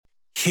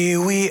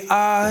Here we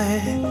are,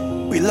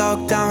 we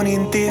locked down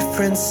in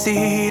different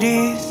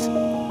cities,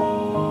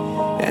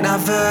 and our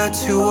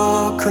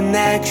virtual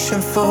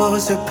connection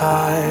falls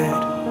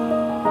apart.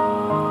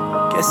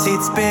 Guess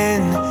it's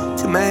been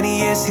too many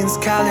years since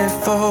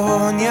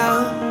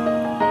California.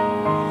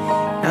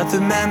 Now the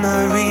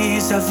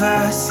memories of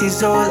us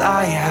is all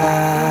I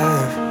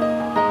have.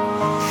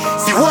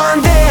 See,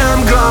 one day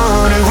I'm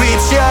gonna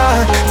reach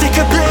ya, take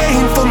a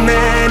plane for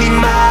many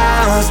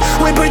miles.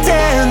 We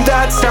pretend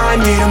that time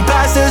didn't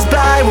pass us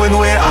by when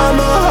we're on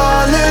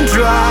Mulholland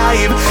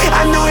Drive.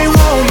 I know it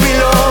won't be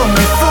long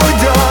before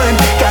dawn,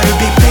 gotta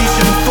be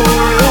patient for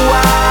a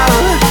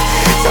while.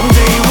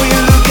 Someday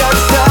we'll look at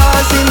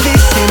stars in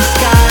this same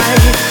sky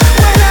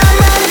when I'm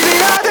on the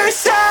other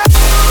side.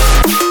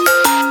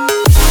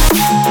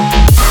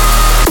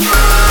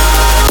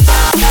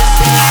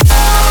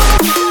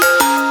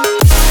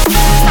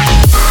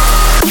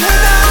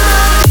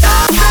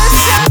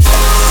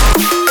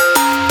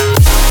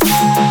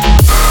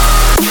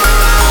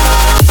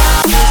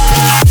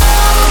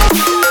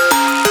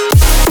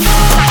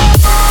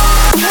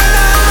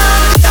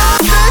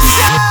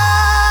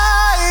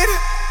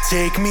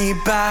 Take me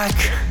back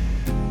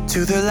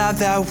to the life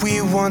that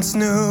we once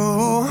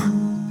knew,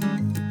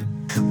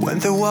 when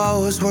the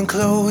walls weren't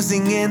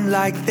closing in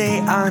like they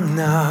are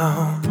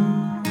now.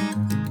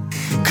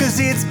 Cause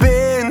it's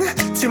been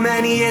too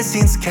many years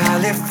since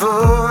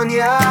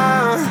California.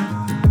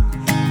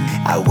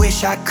 I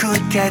wish I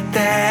could get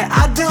there,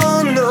 I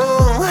don't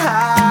know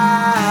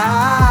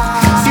how.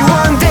 See,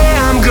 one day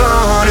I'm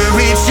gonna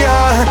reach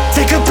ya,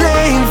 take a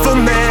plane for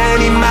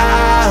many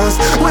miles.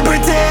 We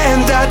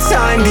pretend that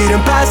time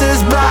didn't pass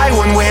us by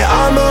when we're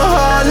on